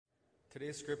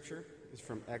Today's scripture is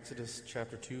from Exodus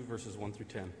chapter 2, verses 1 through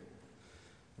 10.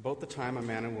 About the time a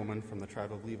man and woman from the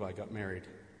tribe of Levi got married,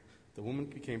 the woman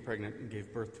became pregnant and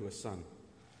gave birth to a son.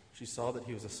 She saw that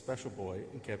he was a special boy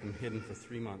and kept him hidden for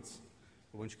 3 months.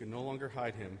 But when she could no longer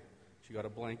hide him, she got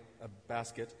a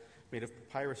basket made of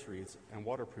papyrus reeds and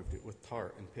waterproofed it with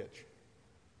tar and pitch.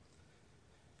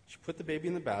 She put the baby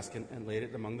in the basket and laid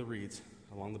it among the reeds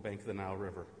along the bank of the Nile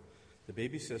River. The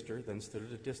baby's sister then stood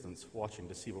at a distance, watching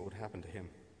to see what would happen to him.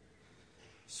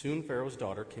 Soon Pharaoh's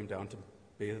daughter came down to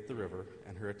bathe at the river,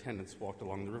 and her attendants walked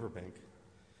along the riverbank.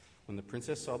 When the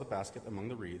princess saw the basket among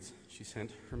the reeds, she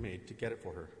sent her maid to get it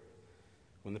for her.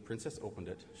 When the princess opened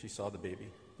it, she saw the baby.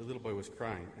 The little boy was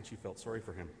crying, and she felt sorry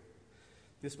for him.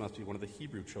 "This must be one of the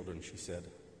Hebrew children," she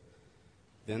said.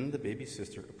 Then the baby's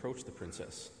sister approached the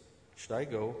princess. "Should I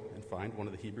go and find one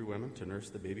of the Hebrew women to nurse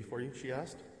the baby for you?" she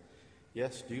asked.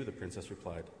 "Yes, do," the princess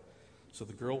replied. So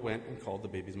the girl went and called the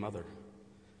baby's mother.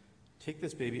 "Take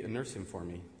this baby and nurse him for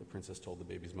me," the princess told the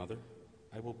baby's mother.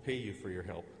 "I will pay you for your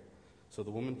help." So the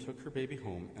woman took her baby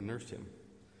home and nursed him.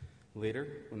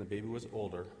 Later, when the baby was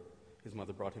older, his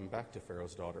mother brought him back to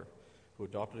Pharaoh's daughter, who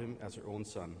adopted him as her own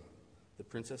son. The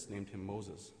princess named him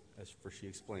Moses, for she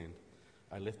explained,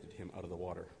 "I lifted him out of the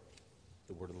water."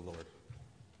 The word of the Lord.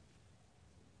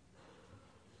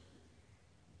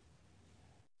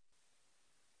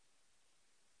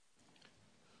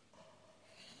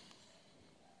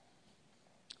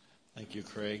 Thank you,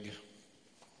 Craig.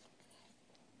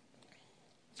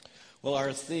 Well,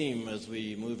 our theme as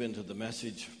we move into the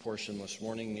message portion this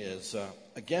morning is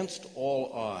Against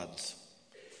All Odds.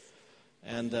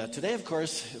 And today, of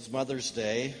course, is Mother's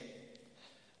Day.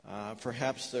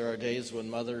 Perhaps there are days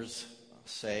when mothers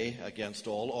say, "Against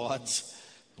all odds,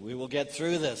 we will get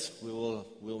through this. We'll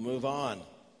move on."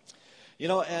 You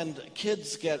know, and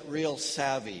kids get real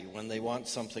savvy when they want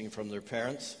something from their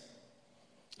parents.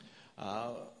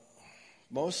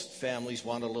 Most families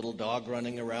want a little dog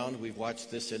running around. We've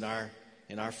watched this in our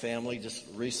family just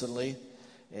recently.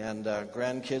 And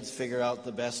grandkids figure out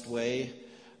the best way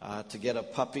to get a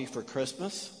puppy for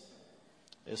Christmas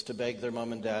is to beg their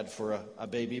mom and dad for a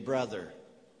baby brother.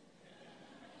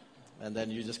 And then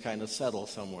you just kind of settle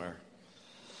somewhere.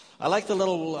 I like the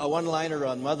little one-liner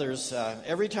on mothers.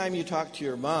 Every time you talk to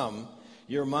your mom,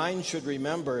 your mind should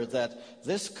remember that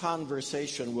this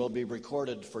conversation will be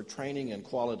recorded for training and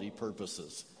quality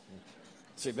purposes.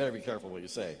 So you better be careful what you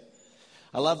say.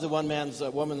 I love the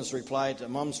mom's reply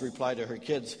to her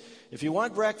kids. "If you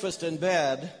want breakfast in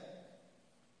bed,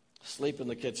 sleep in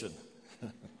the kitchen."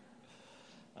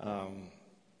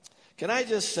 Can I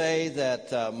just say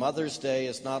that Mother's Day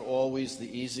is not always the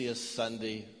easiest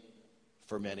Sunday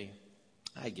for many?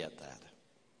 I get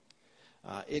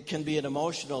that. It can be an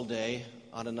emotional day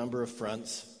on a number of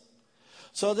fronts.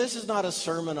 So this is not a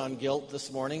sermon on guilt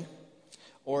this morning,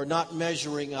 or not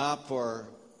measuring up, or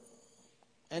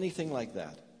anything like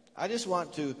that. I just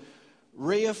want to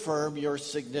reaffirm your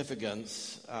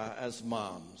significance as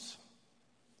moms.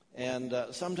 And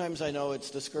sometimes I know it's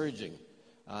discouraging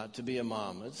to be a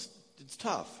mom. It's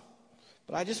tough.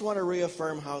 But I just want to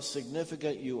reaffirm how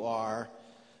significant you are,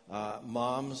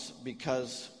 moms,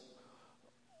 because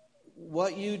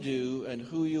what you do and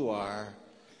who you are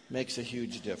makes a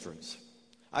huge difference.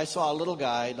 I saw a little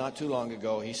guy not too long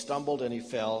ago. He stumbled and he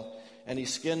fell and he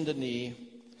skinned a knee,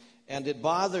 and it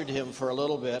bothered him for a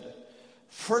little bit.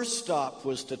 First stop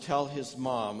was to tell his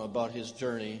mom about his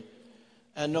journey,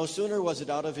 and no sooner was it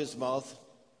out of his mouth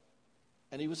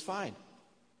and he was fine.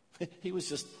 He was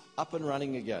just up and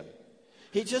running again.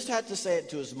 He just had to say it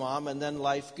to his mom, and then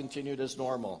life continued as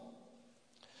normal.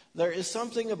 There is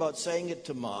something about saying it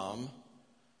to mom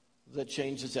that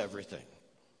changes everything.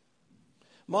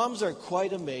 Moms are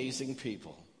quite amazing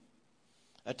people.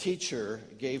 A teacher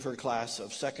gave her class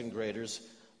of second graders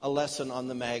a lesson on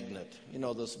the magnet. You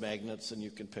know those magnets, and you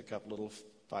can pick up little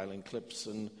filing clips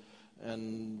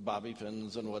and bobby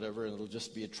pins and whatever, and it'll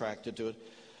just be attracted to it.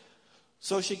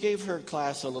 So she gave her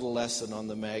class a little lesson on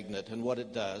the magnet and what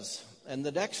it does. And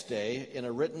the next day, in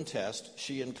a written test,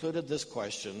 she included this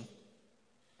question.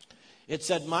 It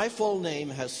said, "My full name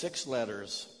has 6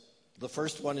 letters. The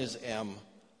first one is M.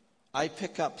 I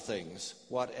pick up things.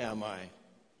 What am I?"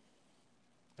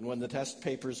 And when the test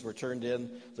papers were turned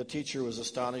in, the teacher was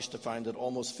astonished to find that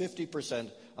almost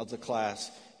 50% of the class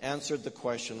answered the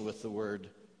question with the word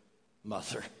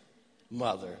mother.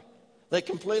 Mother. They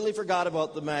completely forgot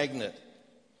about the magnet.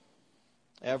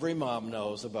 Every mom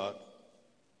knows about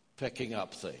picking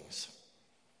up things.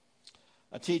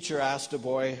 A teacher asked a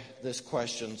boy this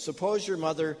question. Suppose your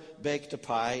mother baked a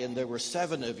pie and there were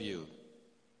 7 of you,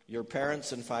 your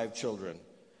parents and 5 children.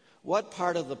 What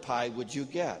part of the pie would you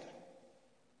get?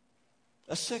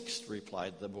 "A sixth,"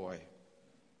 replied the boy.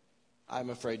 "I'm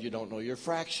afraid you don't know your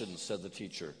fractions," said the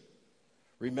teacher.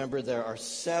 "Remember, there are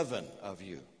 7 of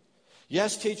you."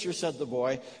 "Yes, teacher," said the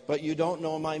boy, "but you don't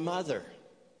know my mother."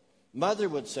 Mother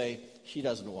would say, "He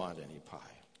doesn't want any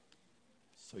pie,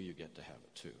 so you get to have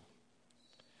it too."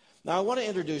 Now, I want to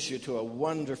introduce you to a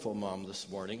wonderful mom this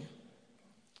morning.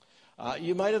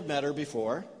 You might have met her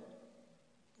before,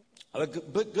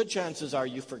 but good chances are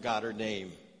you forgot her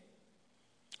name.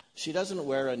 She doesn't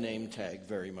wear a name tag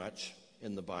very much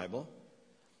in the Bible.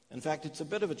 In fact, it's a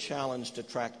bit of a challenge to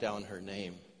track down her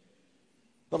name.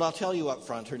 But I'll tell you up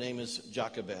front, her name is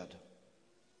Jochebed.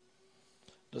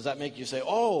 Does that make you say,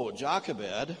 "Oh,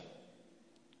 Jochebed"?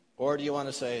 Or do you want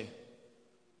to say,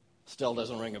 "Still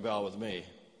doesn't ring a bell with me"?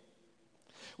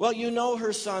 Well, you know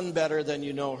her son better than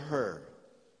you know her,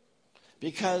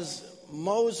 because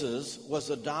Moses was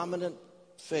a dominant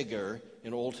figure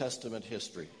in Old Testament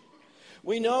history.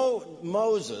 We know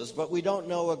Moses, but we don't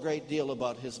know a great deal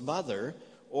about his mother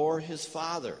or his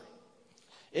father.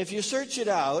 If you search it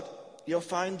out, you'll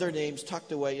find their names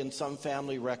tucked away in some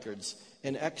family records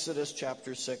in Exodus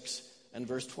chapter 6 and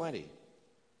verse 20.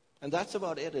 And that's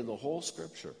about it in the whole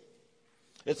scripture.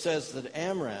 It says that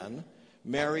Amram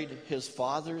married his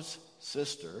father's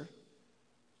sister,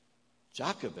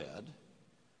 Jochebed,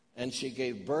 and she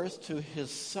gave birth to his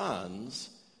sons,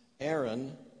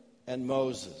 Aaron and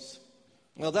Moses.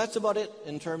 Well, that's about it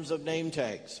in terms of name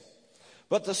tags.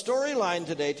 But the storyline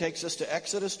today takes us to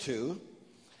Exodus 2,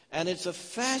 and it's a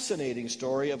fascinating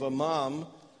story of a mom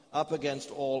up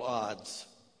against all odds.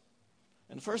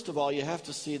 And first of all, you have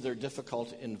to see their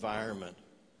difficult environment.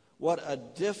 What a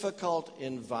difficult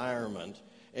environment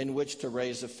in which to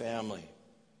raise a family.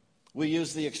 We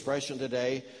use the expression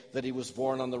today that he was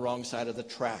born on the wrong side of the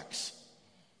tracks.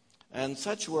 And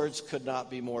such words could not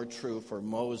be more true for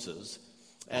Moses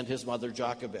and his mother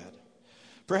Jochebed.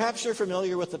 Perhaps you're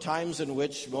familiar with the times in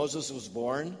which Moses was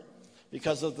born.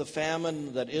 Because of the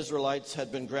famine that Israelites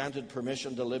had been granted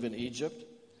permission to live in Egypt.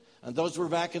 And those were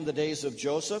back in the days of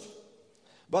Joseph.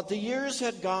 But the years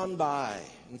had gone by.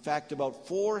 In fact, about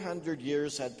 400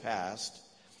 years had passed.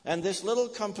 And this little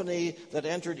company that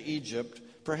entered Egypt,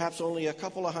 perhaps only a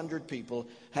couple of hundred people,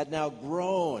 had now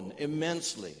grown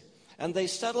immensely. And they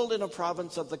settled in a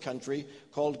province of the country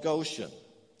called Goshen.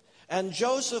 And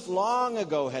Joseph long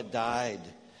ago had died.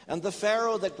 And the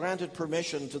Pharaoh that granted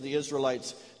permission to the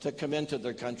Israelites to come into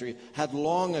their country had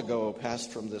long ago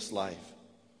passed from this life.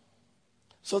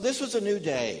 So this was a new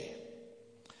day.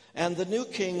 And the new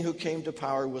king who came to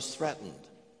power was threatened.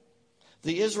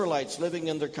 The Israelites living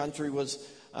in their country was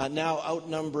now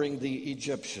outnumbering the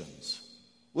Egyptians,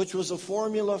 which was a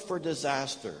formula for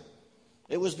disaster.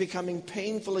 It was becoming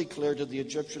painfully clear to the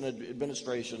Egyptian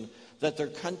administration that their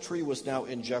country was now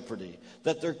in jeopardy,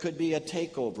 that there could be a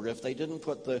takeover if they didn't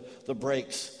put the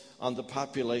brakes on the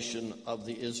population of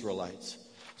the Israelites.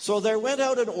 So there went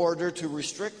out an order to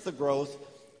restrict the growth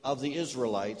of the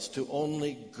Israelites to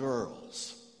only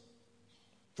girls.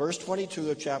 Verse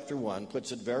 22 of chapter 1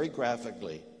 puts it very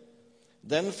graphically.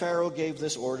 Then Pharaoh gave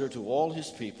this order to all his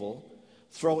people: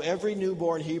 "Throw every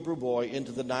newborn Hebrew boy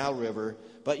into the Nile River,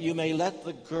 but you may let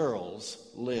the girls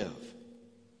live."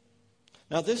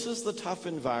 Now, this is the tough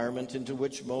environment into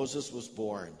which Moses was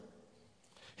born.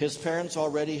 His parents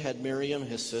already had Miriam,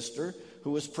 his sister,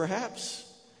 who was perhaps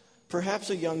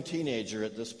a young teenager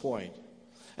at this point.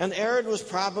 And Aaron was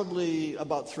probably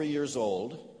about 3 years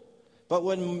old. But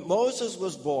when Moses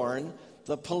was born,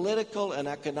 the political and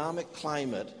economic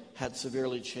climate had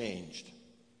severely changed.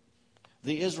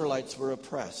 The Israelites were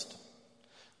oppressed.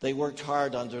 They worked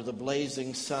hard under the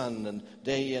blazing sun and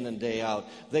day in and day out.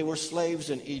 They were slaves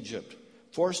in Egypt,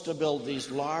 forced to build these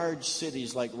large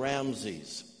cities like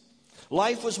Ramses.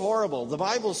 Life was horrible. The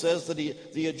Bible says that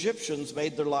the Egyptians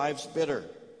made their lives bitter.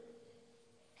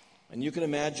 And you can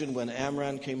imagine when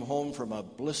Amram came home from a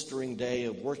blistering day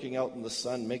of working out in the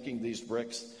sun, making these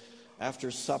bricks,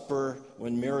 after supper,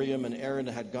 when Miriam and Aaron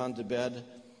had gone to bed,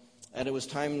 and it was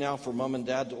time now for Mom and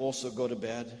Dad to also go to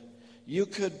bed, you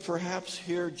could perhaps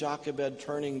hear Jochebed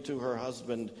turning to her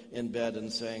husband in bed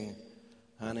and saying,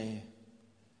 "Honey,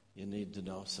 you need to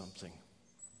know something.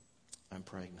 I'm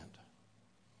pregnant.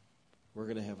 We're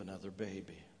going to have another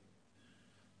baby.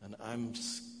 And I'm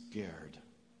scared.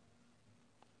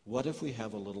 What if we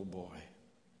have a little boy?"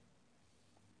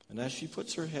 And as she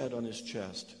puts her head on his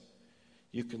chest,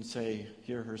 you can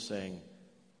hear her saying,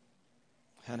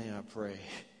 "Honey, I pray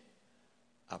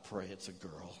it's a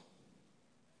girl.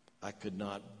 I could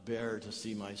not bear to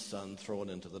see my son thrown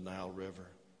into the Nile River.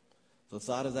 The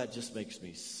thought of that just makes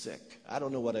me sick. I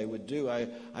don't know what I would do.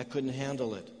 I couldn't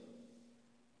handle it."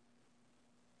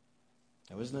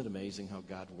 Now, isn't it amazing how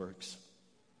God works?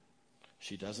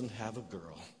 She doesn't have a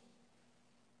girl.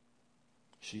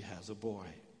 She has a boy.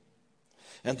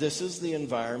 And this is the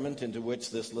environment into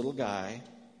which this little guy,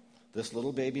 this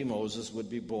little baby Moses, would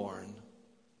be born.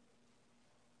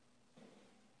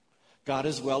 God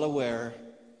is well aware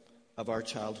of our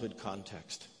childhood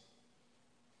context.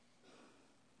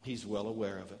 He's well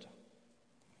aware of it.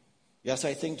 Yes,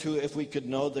 I think too, if we could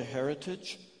know the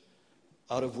heritage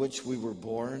out of which we were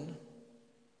born,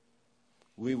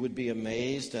 we would be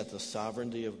amazed at the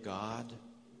sovereignty of God.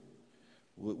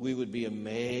 We would be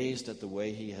amazed at the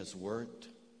way He has worked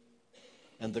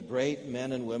and the great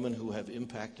men and women who have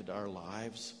impacted our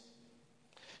lives.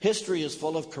 History is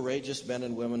full of courageous men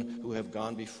and women who have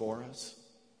gone before us.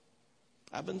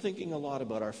 I've been thinking a lot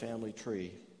about our family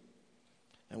tree.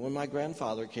 And when my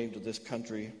grandfather came to this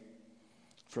country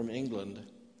from England,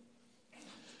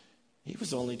 he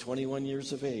was only 21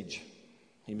 years of age.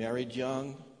 He married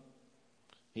young.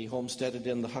 He homesteaded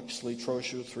in the Huxley,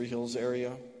 Trochu, Three Hills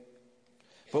area.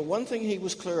 But one thing he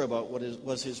was clear about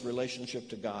was his relationship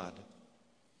to God.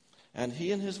 And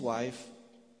he and his wife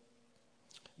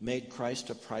made Christ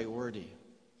a priority.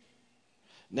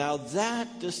 Now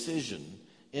that decision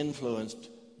influenced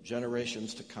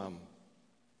generations to come.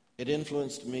 It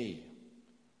influenced me.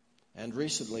 And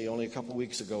recently, only a couple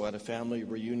weeks ago at a family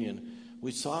reunion,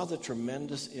 we saw the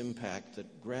tremendous impact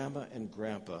that Grandma and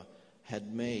Grandpa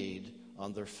had made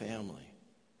on their family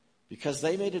because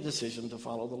they made a decision to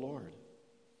follow the Lord.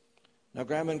 Now,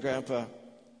 Grandma and Grandpa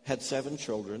had 7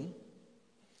 children.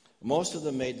 Most of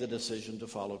them made the decision to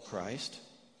follow Christ,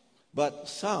 but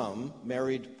some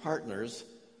married partners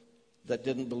that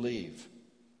didn't believe.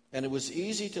 And it was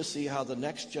easy to see how the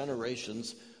next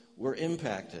generations were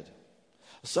impacted.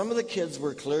 Some of the kids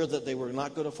were clear that they were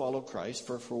not going to follow Christ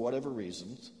for whatever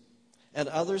reasons, and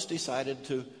others decided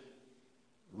to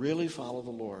really follow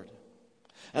the Lord.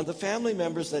 And the family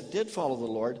members that did follow the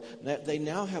Lord, they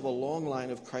now have a long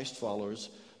line of Christ followers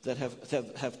that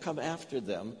have come after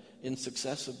them in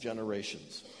successive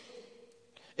generations.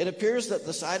 It appears that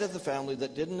the side of the family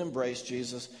that didn't embrace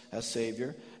Jesus as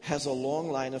Savior has a long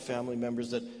line of family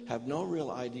members that have no real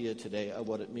idea today of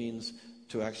what it means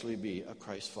to actually be a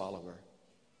Christ follower,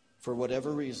 for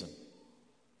whatever reason.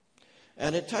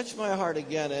 And it touched my heart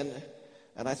again,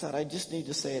 and I thought I just need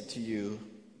to say it to you,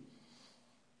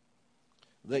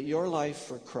 that your life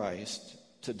for Christ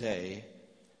today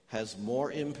has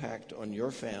more impact on your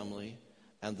family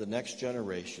and the next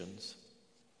generations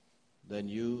than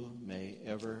you may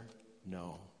ever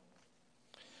know.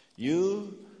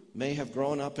 You may have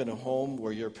grown up in a home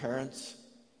where your parents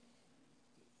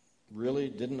really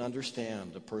didn't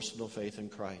understand the personal faith in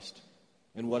Christ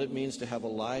and what it means to have a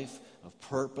life of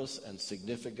purpose and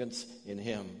significance in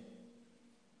Him.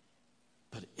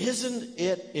 But isn't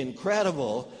it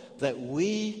incredible that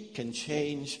we can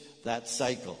change that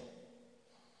cycle?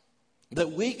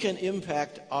 That we can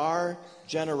impact our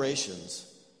generations.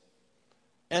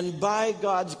 And by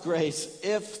God's grace,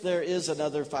 if there is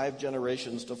another 5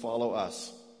 generations to follow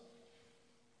us,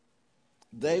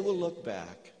 they will look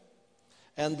back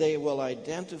and they will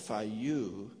identify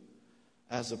you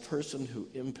as a person who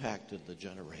impacted the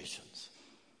generations.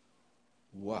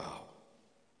 Wow.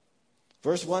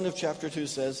 Verse 1 of chapter 2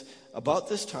 says, about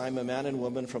this time a man and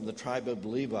woman from the tribe of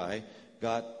Levi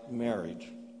got married.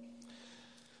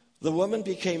 The woman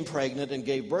became pregnant and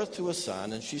gave birth to a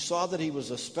son, and she saw that he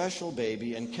was a special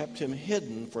baby and kept him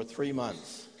hidden for 3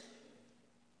 months.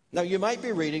 Now you might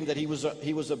be reading that he was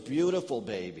a beautiful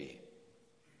baby.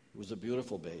 He was a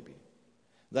beautiful baby.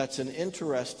 That's an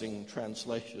interesting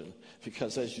translation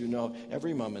because, as you know,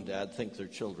 every mom and dad think their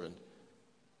children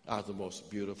are the most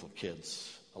beautiful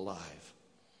kids alive.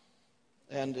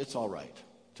 And it's all right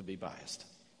to be biased.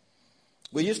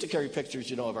 We used to carry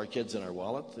pictures, of our kids in our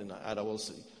wallet, and I'd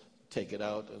always take it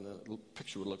out, and the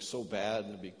picture would look so bad and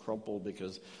it'd be crumpled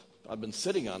because I've been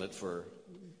sitting on it for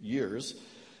years.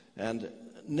 And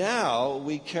now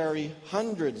we carry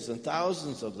hundreds and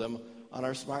thousands of them on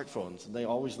our smartphones, and they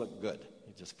always look good.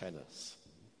 You just kind of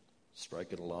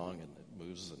strike it along, and it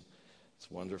moves, and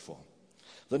it's wonderful.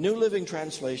 The New Living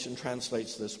Translation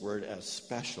translates this word as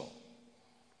special.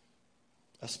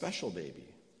 A special baby.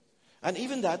 And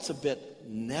even that's a bit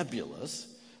nebulous.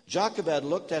 Jochebed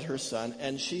looked at her son,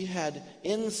 and she had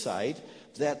insight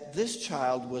that this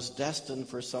child was destined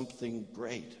for something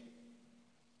great.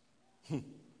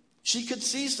 She could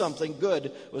see something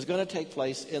good was going to take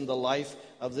place in the life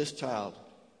of this child.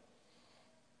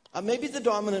 Maybe the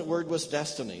dominant word was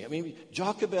destiny.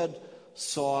 Jochebed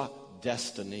saw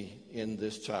destiny in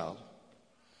this child.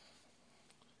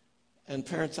 And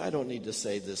parents, I don't need to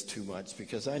say this too much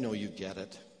because I know you get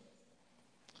it.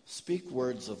 Speak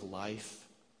words of life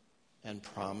and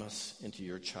promise into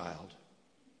your child.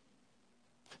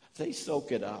 They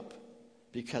soak it up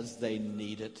because they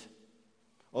need it.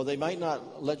 Oh, they might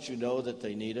not let you know that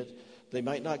they need it. They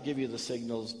might not give you the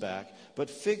signals back, but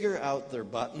figure out their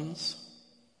buttons.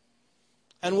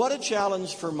 And what a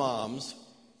challenge for moms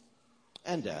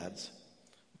and dads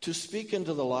to speak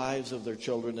into the lives of their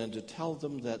children and to tell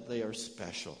them that they are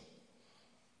special.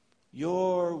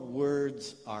 Your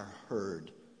words are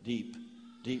heard deep,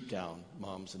 deep down,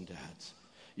 moms and dads.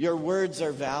 Your words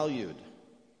are valued.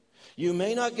 You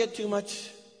may not get too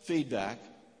much feedback,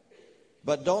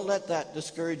 but don't let that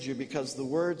discourage you, because the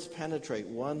words penetrate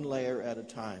one layer at a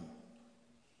time.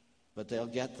 But they'll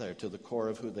get there to the core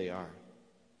of who they are.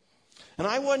 And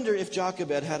I wonder if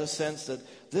Jochebed had a sense that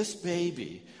this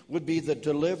baby would be the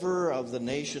deliverer of the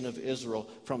nation of Israel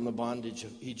from the bondage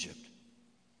of Egypt.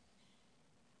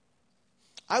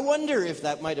 I wonder if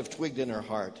that might have twigged in her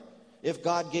heart, if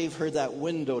God gave her that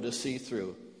window to see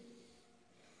through.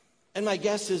 And my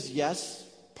guess is yes,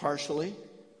 partially.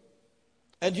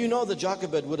 And you know that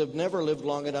Jochebed would have never lived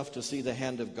long enough to see the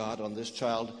hand of God on this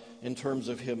child in terms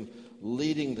of him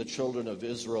leading the children of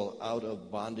Israel out of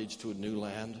bondage to a new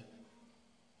land.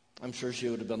 I'm sure she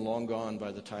would have been long gone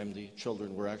by the time the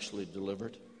children were actually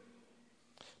delivered.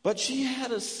 But she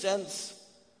had a sense,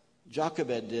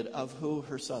 Jochebed did, of who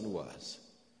her son was.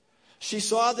 She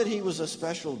saw that he was a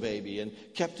special baby and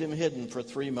kept him hidden for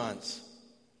 3 months.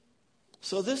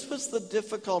 So this was the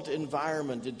difficult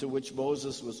environment into which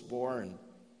Moses was born.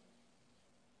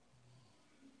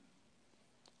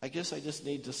 I guess I just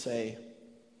need to say,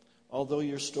 although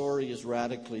your story is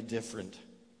radically different,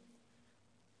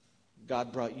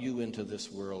 God brought you into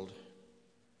this world,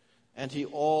 and he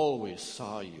always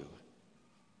saw you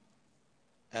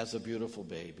as a beautiful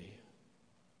baby,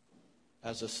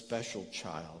 as a special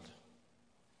child,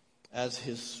 as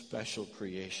his special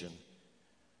creation.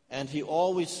 And he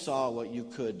always saw what you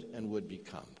could and would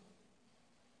become.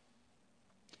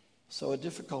 So a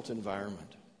difficult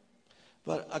environment,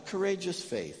 but a courageous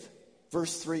faith.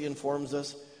 Verse 3 informs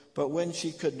us, but when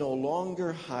she could no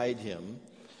longer hide him,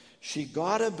 she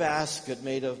got a basket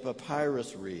made of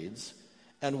papyrus reeds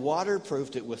and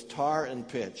waterproofed it with tar and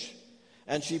pitch.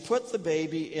 And she put the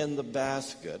baby in the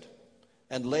basket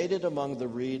and laid it among the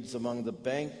reeds among the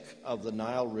bank of the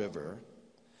Nile River.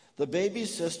 The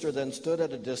baby's sister then stood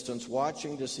at a distance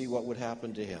watching to see what would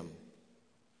happen to him.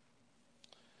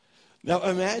 Now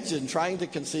imagine trying to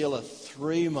conceal a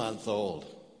 3-month-old.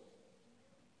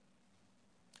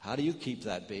 How do you keep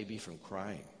that baby from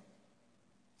crying?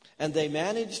 And they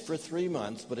managed for 3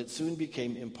 months, but it soon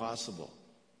became impossible.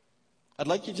 I'd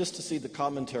like you just to see the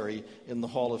commentary in the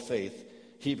Hall of Faith,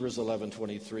 Hebrews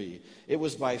 11:23. It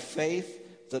was by faith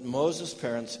that Moses'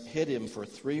 parents hid him for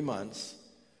 3 months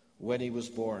when he was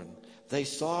born. They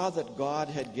saw that God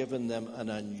had given them an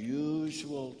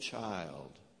unusual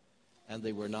child, and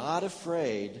they were not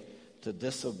afraid to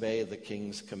disobey the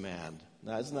king's command.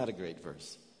 Now, isn't that a great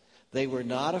verse? They were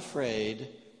not afraid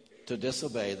to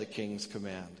disobey the king's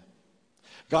command.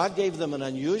 God gave them an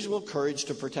unusual courage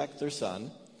to protect their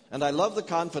son, and I love the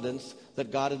confidence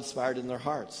that God inspired in their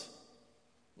hearts.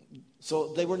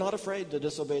 So they were not afraid to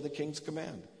disobey the king's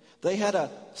command. They had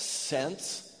a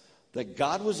sense that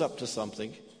God was up to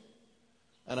something,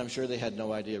 and I'm sure they had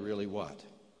no idea really what.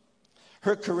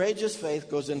 Her courageous faith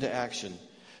goes into action.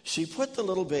 She put the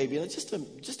little baby, and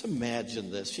just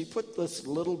imagine this. She put this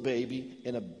little baby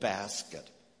in a basket,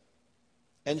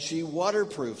 and she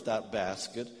waterproofed that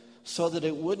basket so that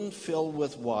it wouldn't fill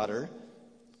with water.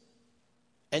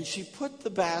 And she put the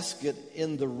basket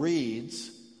in the reeds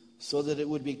so that it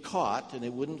would be caught and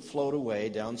it wouldn't float away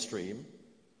downstream.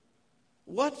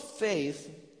 What faith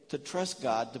to trust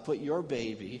God to put your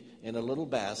baby in a little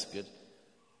basket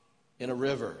in a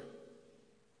river.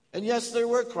 And yes, there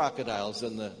were crocodiles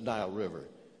in the Nile River,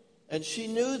 and she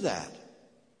knew that.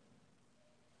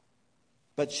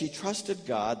 But she trusted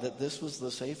God that this was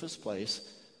the safest place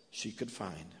she could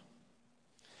find.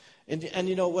 And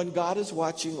you know, when God is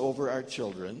watching over our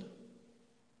children,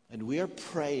 and we are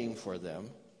praying for them,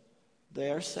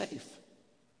 they are safe.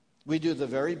 We do the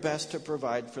very best to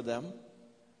provide for them.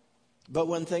 But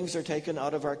when things are taken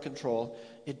out of our control,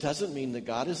 it doesn't mean that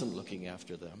God isn't looking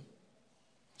after them.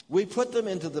 We put them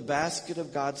into the basket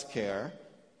of God's care,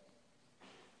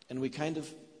 and we kind of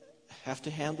have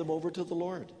to hand them over to the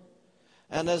Lord.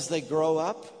 And as they grow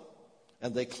up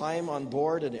and they climb on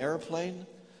board an airplane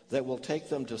that will take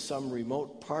them to some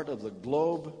remote part of the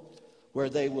globe where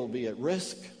they will be at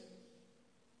risk,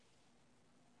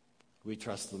 we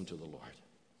trust them to the Lord.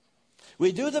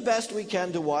 We do the best we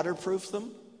can to waterproof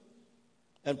them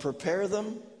and prepare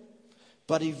them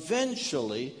But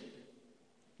eventually,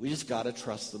 we just got to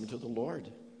trust them to the Lord.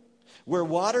 We're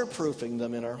waterproofing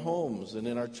them in our homes and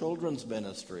in our children's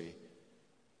ministry,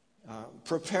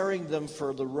 preparing them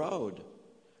for the road.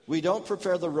 We don't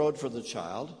prepare the road for the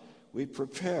child. We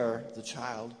prepare the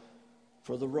child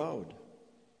for the road.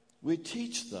 We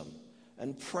teach them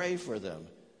and pray for them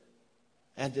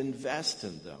and invest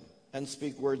in them and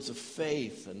speak words of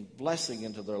faith and blessing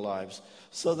into their lives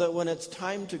so that when it's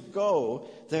time to go,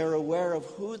 they're aware of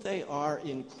who they are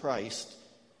in Christ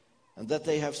and that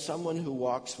they have someone who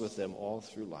walks with them all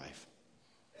through life.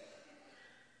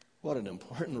 What an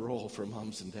important role for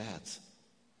moms and dads.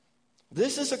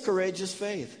 This is a courageous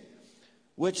faith,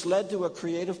 which led to a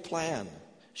creative plan.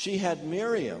 She had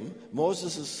Miriam,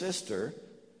 Moses' sister,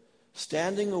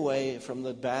 standing away from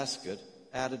the basket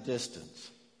at a distance,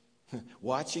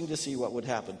 watching to see what would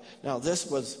happen. Now, this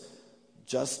was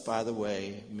just by the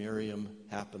way Miriam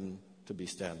happened to be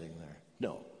standing there.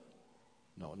 No,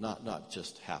 not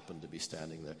just happened to be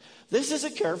standing there. This is a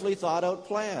carefully thought out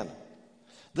plan.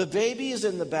 The baby is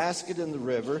in the basket in the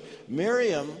river.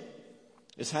 Miriam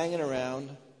is hanging around,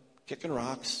 kicking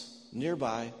rocks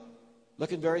nearby,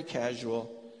 looking very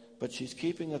casual, but she's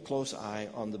keeping a close eye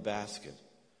on the basket.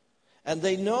 And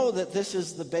they know that this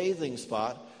is the bathing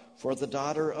spot for the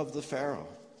daughter of the Pharaoh.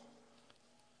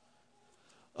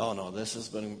 Oh no, this has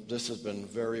been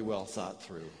very well thought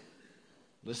through.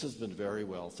 This has been very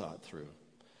well thought through.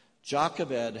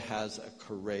 Jochebed has a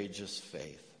courageous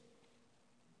faith.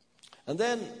 And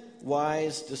then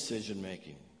wise decision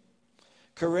making.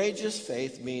 Courageous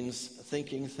faith means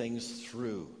thinking things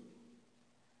through.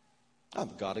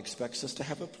 God expects us to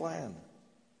have a plan.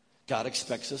 God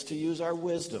expects us to use our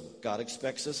wisdom. God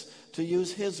expects us to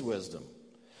use His wisdom.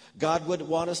 God would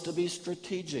want us to be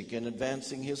strategic in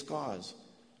advancing His cause.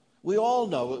 We all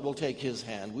know it will take His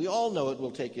hand. We all know it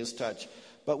will take His touch.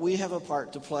 But we have a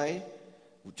part to play,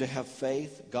 to have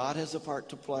faith. God has a part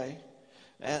to play.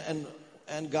 And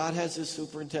God has His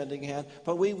superintending hand.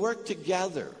 But we work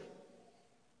together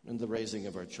in the raising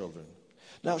of our children.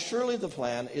 Now, surely the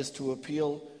plan is to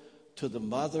appeal to the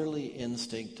motherly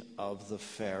instinct of the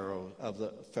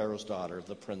Pharaoh's daughter,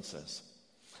 the princess.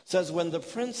 It says, when the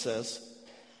princess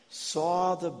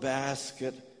saw the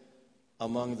basket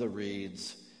among the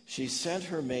reeds, she sent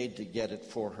her maid to get it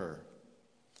for her.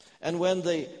 And when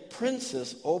the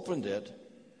princess opened it,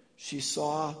 she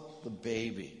saw the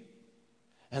baby.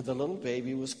 And the little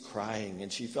baby was crying,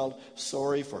 and she felt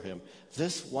sorry for him.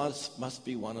 This must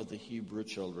be one of the Hebrew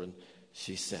children,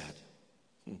 she said.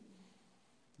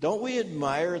 Don't we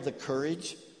admire the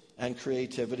courage and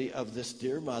creativity of this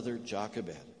dear mother,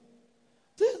 Jochebed?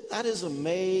 That is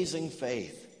amazing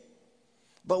faith.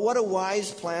 But what a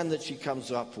wise plan that she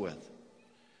comes up with.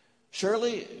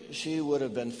 Surely she would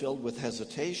have been filled with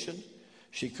hesitation.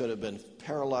 She could have been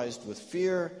paralyzed with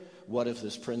fear. What if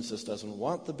this princess doesn't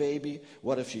want the baby?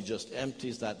 What if she just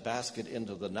empties that basket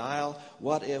into the Nile?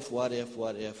 What if?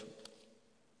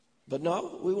 But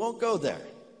no, we won't go there.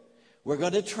 We're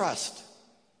going to trust.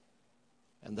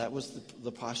 And that was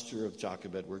the posture of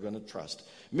Jochebed. We're going to trust.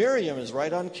 Miriam is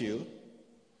right on cue.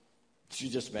 She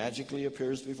just magically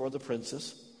appears before the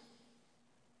princess.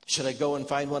 Should I go and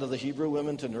find one of the Hebrew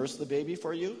women to nurse the baby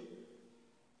for you?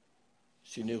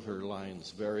 She knew her lines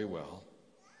very well.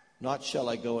 Not, shall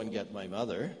I go and get my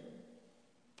mother?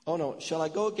 Oh no, shall I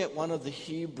go get one of the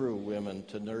Hebrew women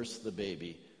to nurse the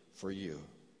baby for you?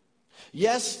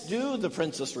 Yes, do, the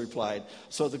princess replied.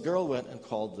 So the girl went and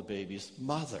called the baby's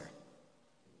mother.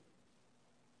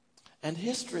 And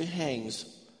history hangs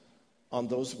on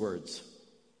those words.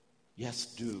 Yes,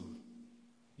 do.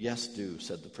 Yes, do,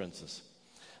 said the princess.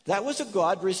 That was a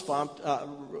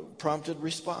God-prompted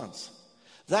response.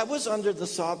 That was under the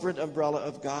sovereign umbrella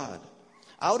of God.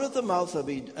 Out of the mouth of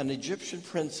an Egyptian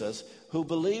princess who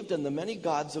believed in the many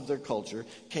gods of their culture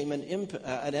came an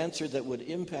answer that would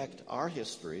impact our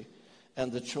history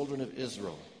and the children of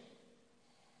Israel.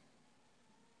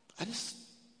 I just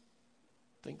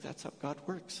think that's how God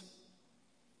works.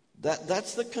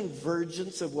 That's the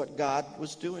convergence of what God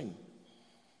was doing.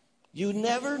 You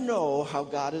never know how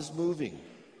God is moving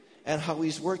and how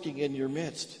He's working in your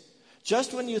midst.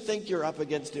 Just when you think you're up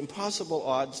against impossible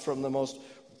odds from the most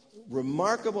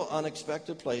remarkable,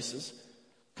 unexpected places,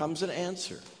 comes an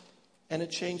answer, and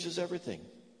it changes everything.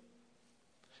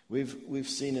 We've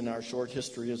seen in our short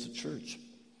history as a church,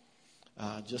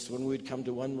 just when we'd come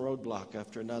to one roadblock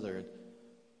after another,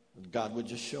 God would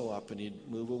just show up and He'd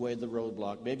move away the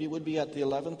roadblock. Maybe it would be at the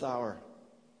 11th hour.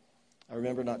 I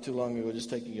remember not too long ago just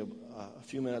taking a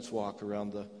few minutes walk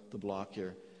around the block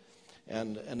here.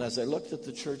 And as I looked at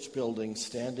the church building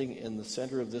standing in the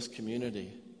center of this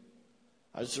community,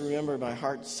 I just remember my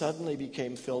heart suddenly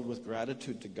became filled with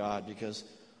gratitude to God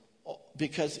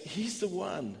because He's the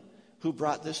one who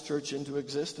brought this church into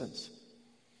existence.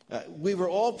 We were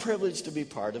all privileged to be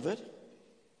part of it,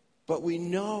 but we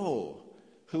know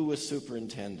who was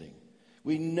superintending.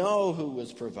 We know who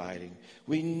was providing.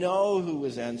 We know who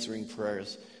was answering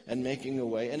prayers and making a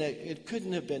way. And it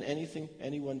couldn't have been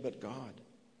anyone but God.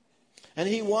 And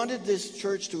He wanted this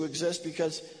church to exist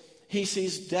because He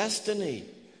sees destiny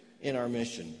in our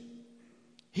mission.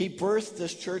 He birthed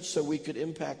this church so we could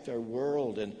impact our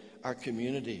world and our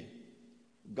community.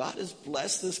 God has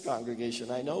blessed this congregation.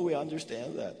 I know we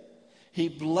understand that. He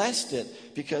blessed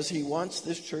it because He wants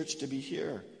this church to be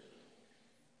here.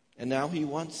 And now He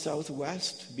wants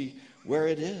Southwest to be where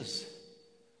it is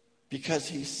because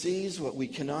He sees what we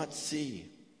cannot see.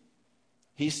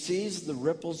 He sees the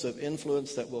ripples of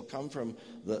influence that will come from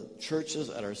the churches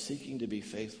that are seeking to be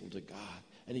faithful to God.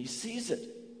 And He sees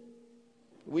it.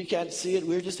 We can't see it.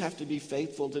 We just have to be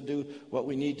faithful to do what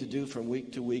we need to do from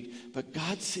week to week. But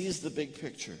God sees the big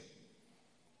picture.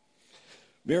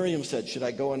 Miriam said, "Should I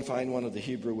go and find one of the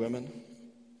Hebrew women?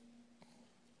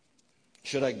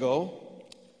 Should I go?"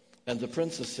 And the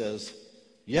princess says,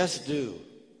 "Yes, do.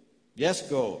 Yes,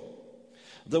 go."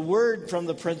 The word from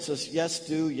the princess, "Yes,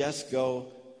 do, yes,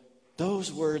 go,"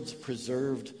 those words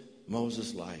preserved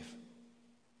Moses' life.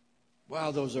 Wow,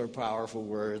 those are powerful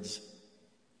words.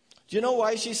 Do you know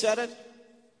why she said it?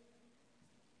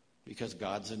 Because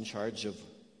God's in charge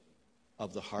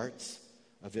of the hearts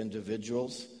of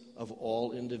individuals, of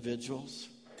all individuals,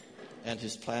 and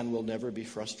His plan will never be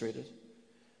frustrated.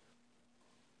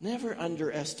 Never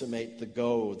underestimate the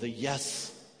go, the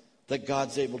yes that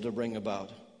God's able to bring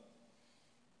about.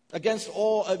 Against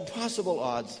all impossible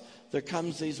odds, there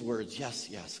comes these words, "Yes,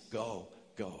 yes, go,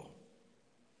 go."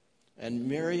 And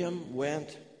Miriam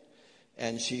went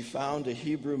and she found a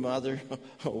Hebrew mother.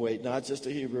 Oh, wait, not just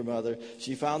a Hebrew mother.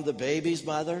 She found the baby's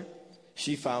mother.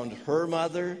 She found her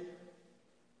mother.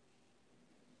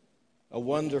 A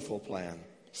wonderful plan.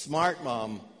 Smart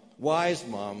mom, wise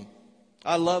mom.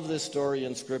 I love this story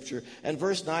in Scripture. And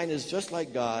verse 9 is just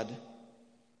like God.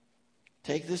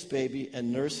 "Take this baby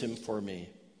and nurse him for me."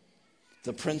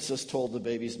 The princess told the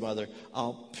baby's mother,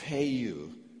 "I'll pay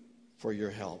you for your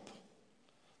help."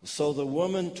 So the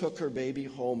woman took her baby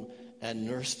home and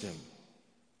nursed him.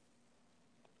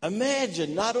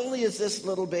 Imagine, not only is this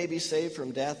little baby saved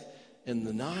from death in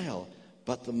the Nile,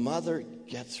 but the mother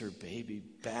gets her baby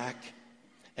back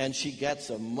and she gets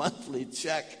a monthly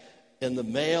check in the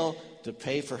mail to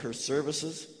pay for her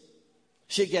services.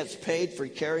 She gets paid for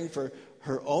caring for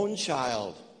her own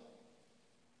child.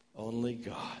 Only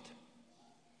God.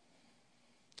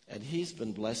 And He's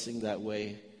been blessing that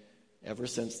way ever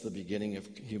since the beginning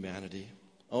of humanity.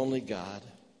 Only God.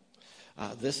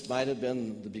 This might have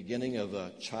been the beginning of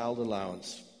a child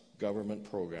allowance government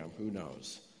program. Who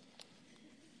knows?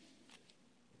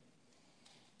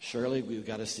 Surely we've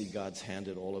got to see God's hand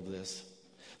in all of this.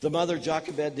 The mother,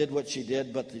 Jochebed, did what she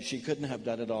did, but she couldn't have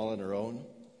done it all on her own.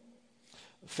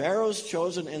 Pharaoh's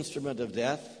chosen instrument of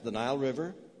death, the Nile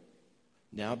River,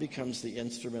 now becomes the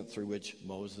instrument through which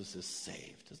Moses is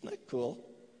saved. Isn't that cool?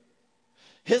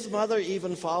 His mother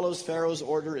even follows Pharaoh's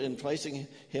order in placing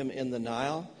him in the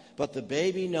Nile, but the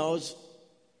baby knows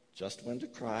just when to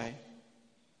cry,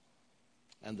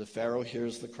 and the Pharaoh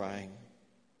hears the crying.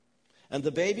 And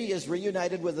the baby is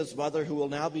reunited with his mother, who will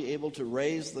now be able to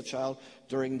raise the child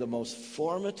during the most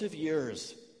formative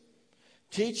years,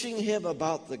 teaching him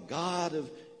about the God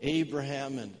of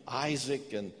Abraham and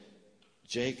Isaac and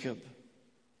Jacob.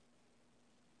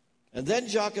 And then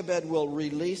Jochebed will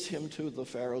release him to the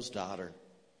Pharaoh's daughter.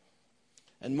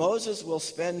 And Moses will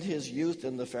spend his youth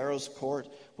in the Pharaoh's court,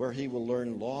 where he will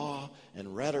learn law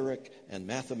and rhetoric and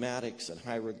mathematics and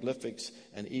hieroglyphics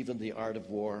and even the art of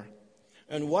war.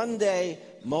 And one day,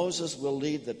 Moses will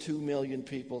lead the 2 million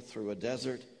people through a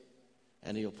desert,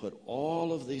 and he'll put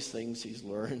all of these things he's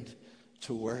learned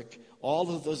to work,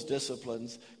 all of those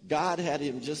disciplines. God had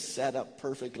him just set up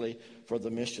perfectly for the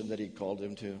mission that He called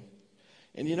him to.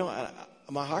 And you know,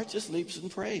 my heart just leaps in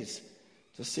praise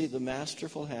to see the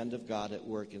masterful hand of God at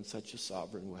work in such a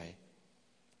sovereign way.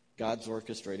 God's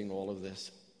orchestrating all of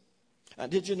this.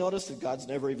 Did you notice that God's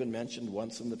never even mentioned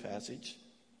once in the passage?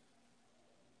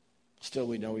 Still,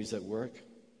 we know He's at work.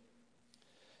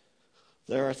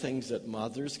 There are things that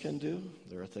mothers can do.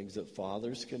 There are things that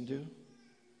fathers can do.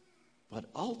 But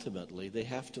ultimately, they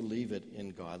have to leave it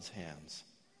in God's hands.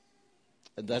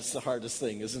 And that's the hardest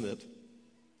thing, isn't it?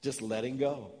 Just letting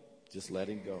go. Just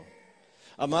letting go.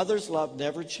 A mother's love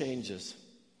never changes.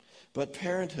 But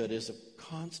parenthood is a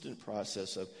constant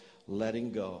process of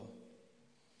letting go.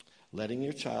 letting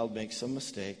your child make some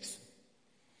mistakes,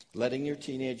 letting your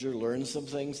teenager learn some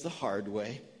things the hard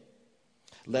way,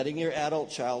 letting your adult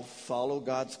child follow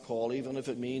God's call, even if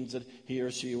it means that he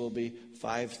or she will be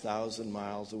 5,000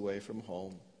 miles away from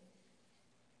home.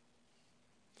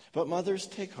 But mothers,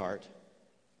 take heart.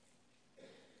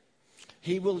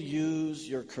 He will use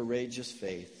your courageous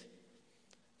faith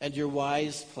and your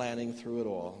wise planning through it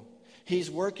all. He's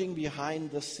working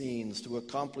behind the scenes to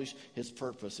accomplish his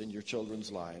purpose in your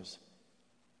children's lives.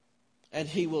 And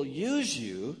he will use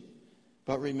you,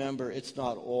 but remember, it's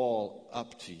not all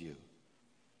up to you.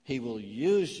 He will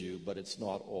use you, but it's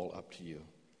not all up to you.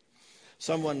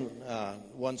 Someone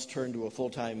once turned to a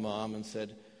full-time mom and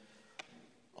said,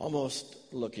 almost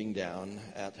looking down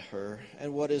at her,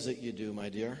 "And what is it you do, my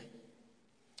dear?"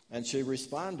 And she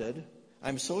responded,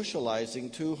 "I'm socializing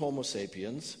two Homo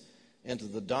sapiens into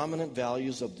the dominant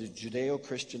values of the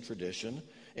Judeo-Christian tradition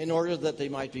in order that they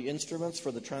might be instruments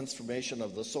for the transformation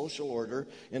of the social order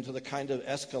into the kind of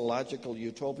eschatological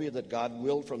utopia that God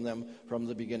willed from them from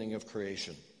the beginning of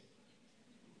creation."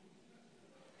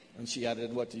 And she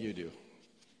added, "What do you do?"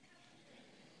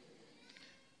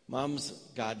 Moms,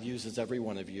 God uses every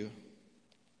one of you.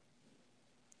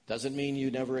 Doesn't mean you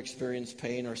never experience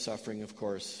pain or suffering, of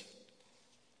course.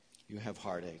 You have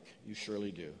heartache. You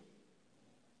surely do.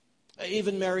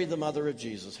 Even Mary, the mother of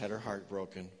Jesus, had her heart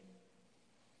broken.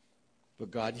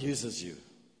 But God uses you.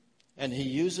 And he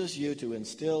uses you to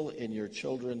instill in your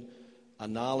children a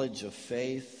knowledge of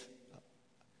faith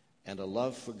and a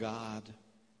love for God,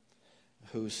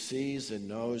 who sees and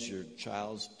knows your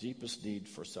child's deepest need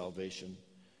for salvation.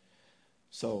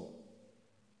 So,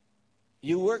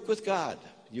 you work with God.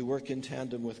 You work in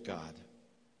tandem with God.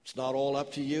 It's not all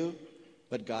up to you,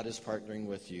 but God is partnering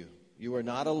with you. You are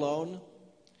not alone,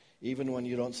 even when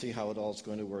you don't see how it all is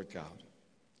going to work out.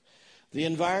 The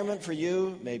environment for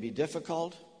you may be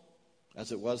difficult,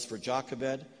 as it was for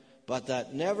Jochebed, but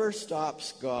that never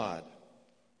stops God.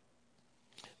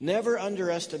 Never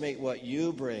underestimate what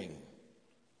you bring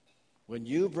when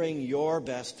you bring your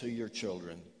best to your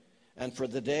children. And for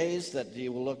the days that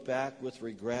you will look back with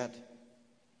regret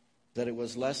that it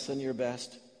was less than your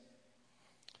best,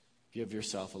 give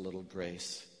yourself a little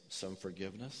grace, some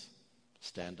forgiveness,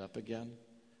 stand up again,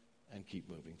 and keep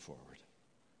moving forward.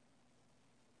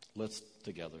 Let's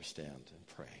together stand and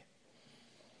pray.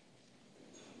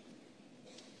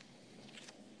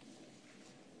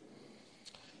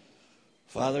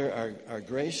 Father, our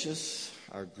gracious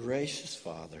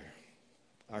Father,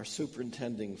 our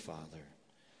superintending Father,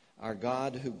 our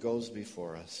God who goes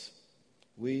before us,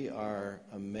 we are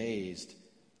amazed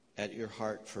at your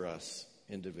heart for us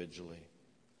individually.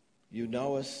 You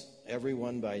know us,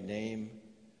 everyone by name.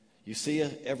 You see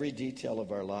every detail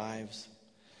of our lives.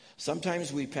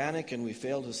 Sometimes we panic and we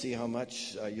fail to see how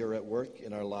much you're at work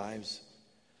in our lives.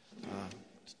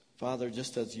 Father,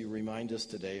 just as you remind us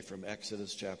today from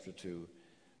Exodus chapter 2,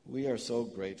 we are so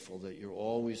grateful that you're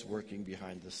always working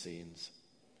behind the scenes.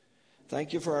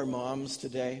 Thank you for our moms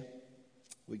today.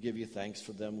 We give you thanks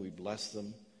for them. We bless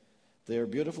them. They are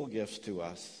beautiful gifts to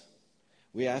us.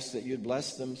 We ask that you'd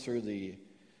bless them through the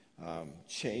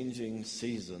changing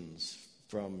seasons,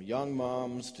 from young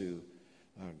moms to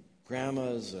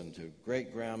grandmas and to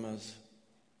great-grandmas.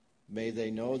 May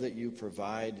they know that you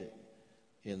provide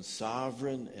in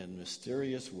sovereign and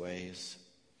mysterious ways.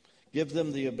 Give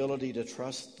them the ability to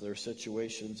trust their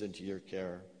situations into your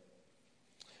care.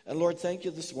 And Lord, thank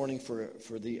you this morning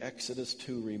for the Exodus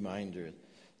 2 reminder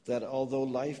that although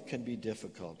life can be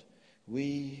difficult,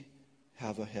 we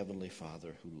have a Heavenly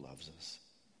Father who loves us.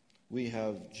 We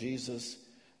have Jesus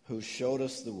who showed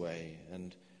us the way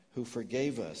and who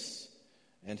forgave us.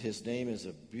 And his name is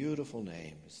a beautiful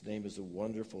name. His name is a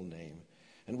wonderful name.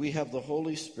 And we have the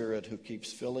Holy Spirit who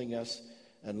keeps filling us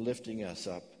and lifting us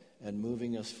up and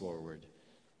moving us forward,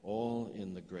 all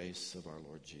in the grace of our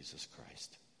Lord Jesus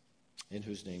Christ, in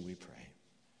whose name we pray.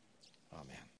 Amen.